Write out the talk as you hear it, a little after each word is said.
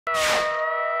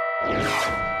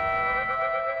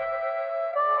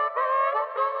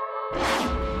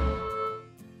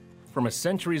From a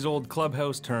centuries-old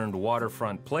clubhouse turned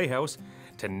waterfront playhouse,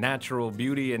 to natural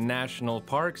beauty and national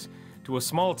parks, to a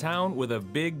small town with a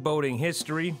big boating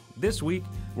history, this week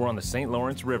we're on the St.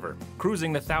 Lawrence River,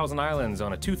 cruising the Thousand Islands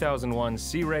on a 2001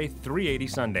 Sea Ray 380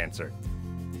 Sundancer.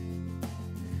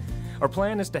 Our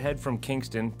plan is to head from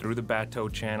Kingston through the Bateau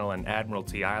Channel and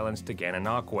Admiralty Islands to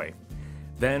Gananoque,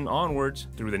 then onwards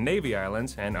through the Navy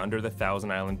Islands and under the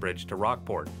Thousand Island Bridge to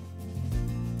Rockport.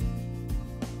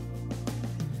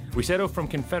 We set out from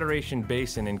Confederation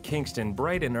Basin in Kingston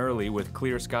bright and early with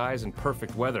clear skies and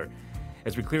perfect weather.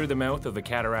 As we clear the mouth of the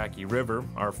Cataraqui River,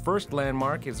 our first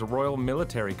landmark is the Royal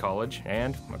Military College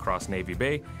and, across Navy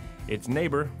Bay, its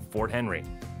neighbor, Fort Henry.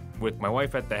 With my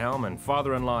wife at the helm and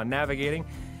father-in-law navigating,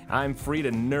 I'm free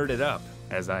to nerd it up,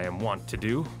 as I am wont to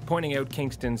do, pointing out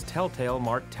Kingston's telltale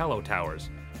Martello Towers.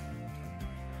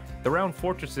 The round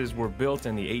fortresses were built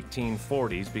in the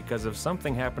 1840s because of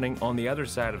something happening on the other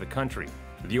side of the country.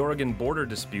 The Oregon border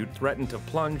dispute threatened to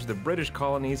plunge the British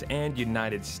colonies and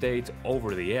United States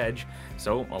over the edge,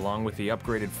 so along with the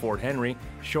upgraded Fort Henry,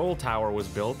 Shoal Tower was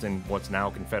built in what's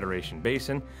now Confederation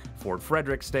Basin, Fort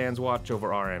Frederick stands watch over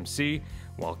RMC,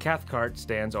 while Cathcart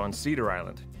stands on Cedar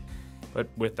Island. But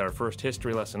with our first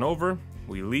history lesson over,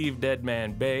 we leave Dead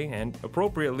Man Bay and,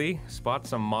 appropriately, spot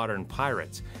some modern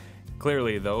pirates.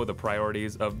 Clearly, though, the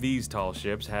priorities of these tall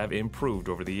ships have improved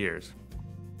over the years.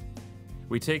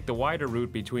 We take the wider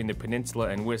route between the peninsula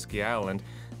and Whiskey Island,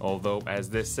 although as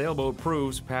this sailboat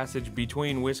proves, passage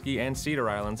between Whiskey and Cedar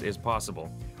Islands is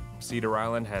possible. Cedar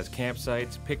Island has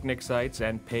campsites, picnic sites,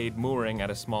 and paid mooring at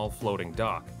a small floating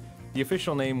dock. The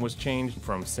official name was changed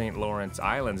from St. Lawrence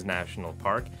Islands National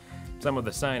Park. Some of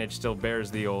the signage still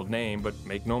bears the old name, but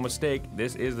make no mistake,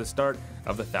 this is the start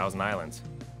of the Thousand Islands.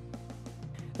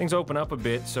 Things open up a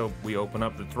bit, so we open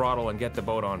up the throttle and get the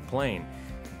boat on plane.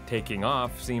 Taking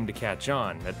off seemed to catch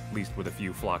on, at least with a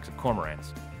few flocks of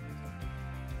cormorants.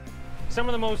 Some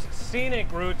of the most scenic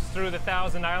routes through the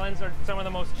Thousand Islands are some of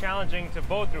the most challenging to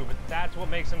boat through, but that's what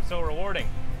makes them so rewarding.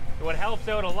 What helps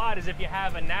out a lot is if you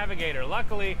have a navigator.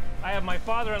 Luckily, I have my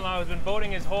father-in-law who's been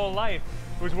boating his whole life,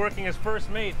 who's working as first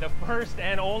mate, the first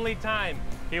and only time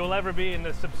he will ever be in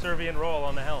the subservient role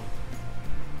on the helm.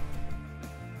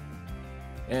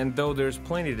 And though there's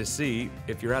plenty to see,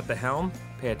 if you're at the helm,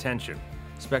 pay attention.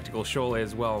 Spectacle Shoal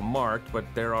is well marked, but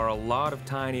there are a lot of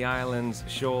tiny islands,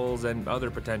 shoals, and other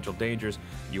potential dangers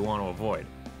you want to avoid.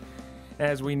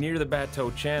 As we near the Bateau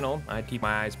Channel, I keep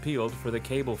my eyes peeled for the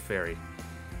cable ferry.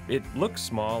 It looks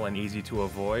small and easy to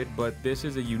avoid, but this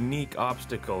is a unique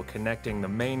obstacle connecting the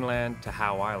mainland to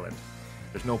Howe Island.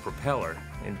 There's no propeller.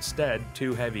 Instead,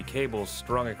 two heavy cables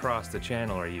strung across the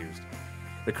channel are used.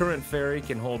 The current ferry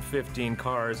can hold 15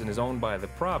 cars and is owned by the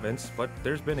province, but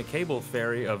there's been a cable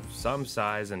ferry of some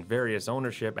size and various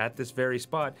ownership at this very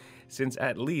spot since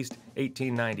at least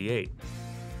 1898.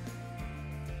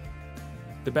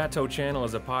 The Bateau Channel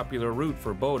is a popular route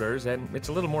for boaters, and it's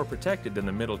a little more protected than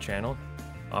the Middle Channel,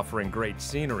 offering great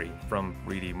scenery from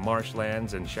reedy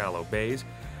marshlands and shallow bays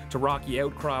to rocky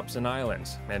outcrops and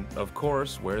islands. And of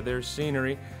course, where there's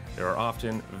scenery, there are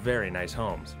often very nice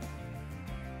homes.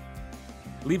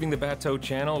 Leaving the Bateau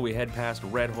Channel, we head past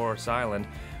Red Horse Island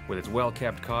with its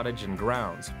well-kept cottage and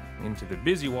grounds, into the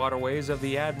busy waterways of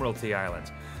the Admiralty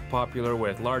Islands, popular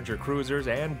with larger cruisers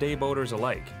and dayboaters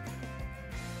alike.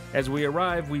 As we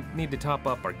arrive, we need to top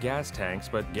up our gas tanks,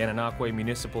 but Gananoque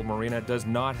Municipal Marina does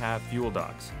not have fuel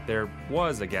docks. There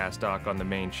was a gas dock on the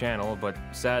main channel, but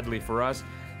sadly for us,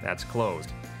 that's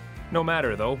closed. No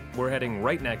matter though, we're heading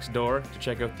right next door to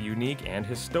check out the unique and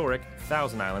historic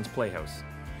Thousand Islands Playhouse.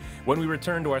 When we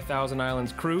return to our Thousand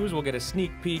Islands cruise, we'll get a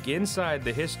sneak peek inside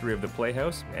the history of the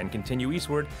Playhouse and continue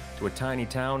eastward to a tiny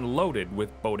town loaded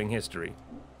with boating history.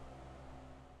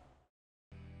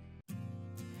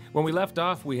 When we left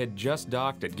off, we had just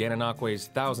docked at Gananoque's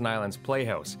Thousand Islands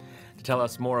Playhouse. To tell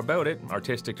us more about it,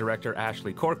 Artistic Director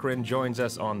Ashley Corcoran joins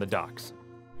us on the docks.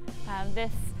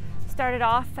 This started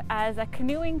off as a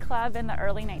canoeing club in the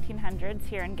early 1900s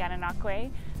here in Gananoque,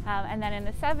 and then in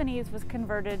the 70s was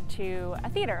converted to a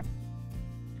theater.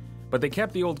 But they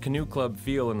kept the old canoe club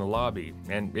feel in the lobby,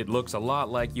 and it looks a lot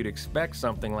like you'd expect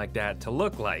something like that to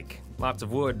look like. Lots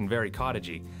of wood and very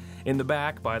cottagey. In the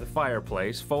back, by the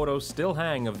fireplace, photos still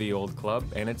hang of the old club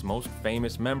and its most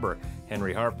famous member,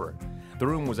 Henry Harper. The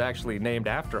room was actually named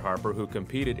after Harper, who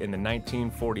competed in the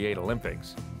 1948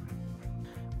 Olympics.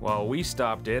 While we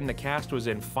stopped in, the cast was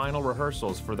in final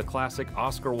rehearsals for the classic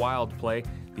Oscar Wilde play,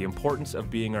 The Importance of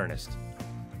Being Earnest.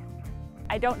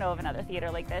 I don't know of another theater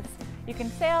like this. You can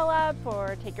sail up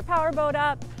or take your powerboat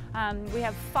up, We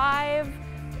have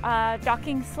 5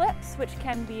 docking slips, which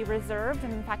can be reserved,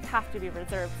 and in fact have to be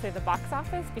reserved through the box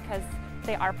office because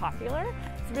they are popular.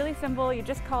 It's really simple. You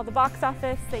just call the box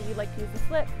office, say you'd like to use the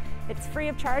slip. It's free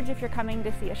of charge if you're coming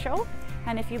to see a show,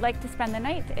 and if you'd like to spend the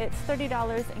night, it's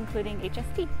 $30 including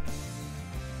HST.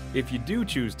 If you do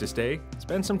choose to stay,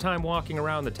 spend some time walking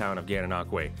around the town of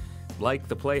Gananoque. Like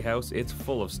the Playhouse, it's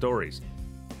full of stories.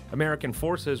 American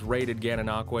forces raided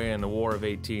Gananoque in the War of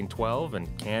 1812,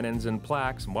 and cannons and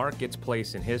plaques mark its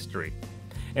place in history.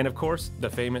 And of course, the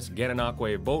famous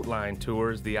Gananoque boat line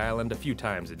tours the island a few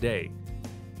times a day.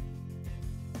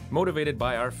 Motivated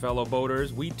by our fellow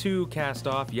boaters, we too cast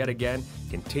off yet again,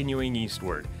 continuing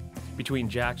eastward. Between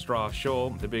Jack Straw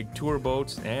Shoal, the big tour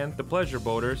boats, and the pleasure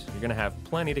boaters, you're going to have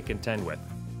plenty to contend with.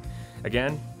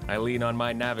 Again, I lean on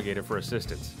my navigator for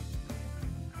assistance.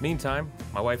 Meantime,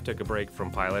 my wife took a break from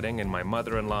piloting and my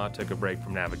mother-in-law took a break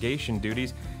from navigation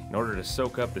duties in order to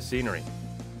soak up the scenery.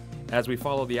 As we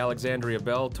follow the Alexandria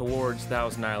Belle towards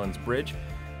Thousand Islands Bridge,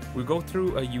 we go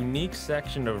through a unique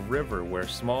section of river where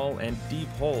small and deep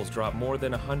holes drop more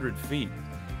than 100 feet.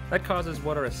 That causes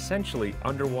what are essentially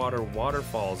underwater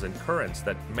waterfalls and currents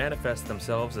that manifest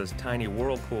themselves as tiny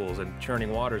whirlpools and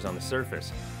churning waters on the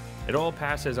surface. It all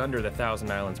passes under the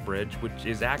Thousand Islands Bridge, which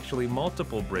is actually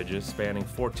multiple bridges spanning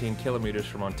 14 kilometers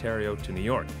from Ontario to New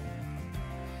York.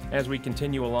 As we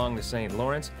continue along the St.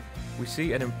 Lawrence, we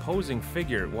see an imposing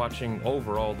figure watching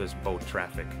over all this boat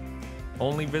traffic.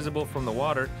 Only visible from the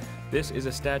water, this is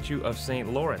a statue of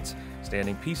St. Lawrence,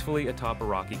 standing peacefully atop a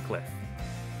rocky cliff.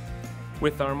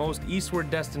 With our most eastward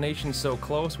destination so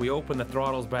close, we open the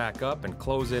throttles back up and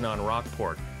close in on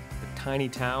Rockport, a tiny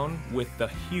town with the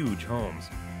huge homes.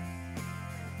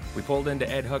 We pulled into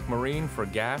Ed Huck Marine for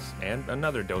gas and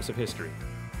another dose of history.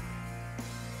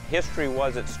 History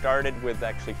was it started with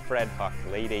actually Fred Huck,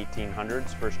 late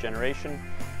 1800s, first generation.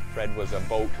 Fred was a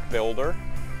boat builder.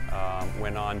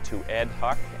 Went on to Ed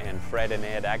Huck, and Fred and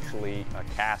Ed actually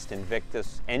cast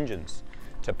Invictus engines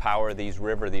to power these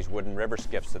wooden river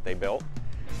skiffs that they built.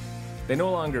 They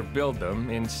no longer build them.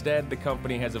 Instead, the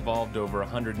company has evolved over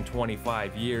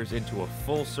 125 years into a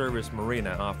full-service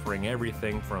marina offering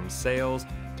everything from sales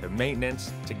to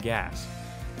maintenance to gas.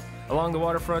 Along the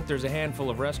waterfront, there's a handful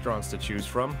of restaurants to choose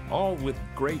from, all with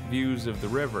great views of the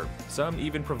river, some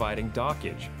even providing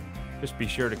dockage. Just be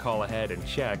sure to call ahead and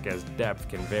check, as depth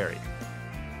can vary.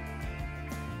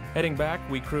 Heading back,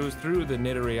 we cruise through the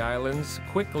Nittery Islands,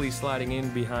 quickly sliding in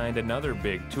behind another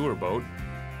big tour boat,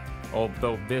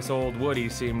 although this old woody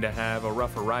seemed to have a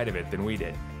rougher ride of it than we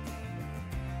did.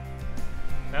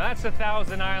 Now that's the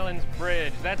Thousand Islands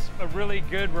Bridge. That's a really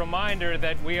good reminder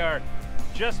that we are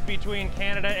just between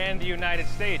Canada and the United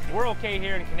States. We're okay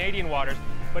here in Canadian waters,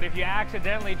 but if you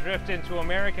accidentally drift into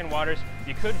American waters,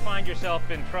 you could find yourself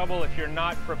in trouble if you're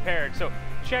not prepared. So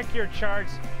check your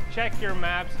charts, check your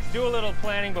maps, do a little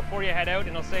planning before you head out, and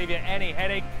it'll save you any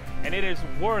headache. And it is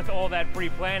worth all that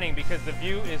pre-planning because the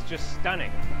view is just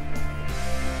stunning.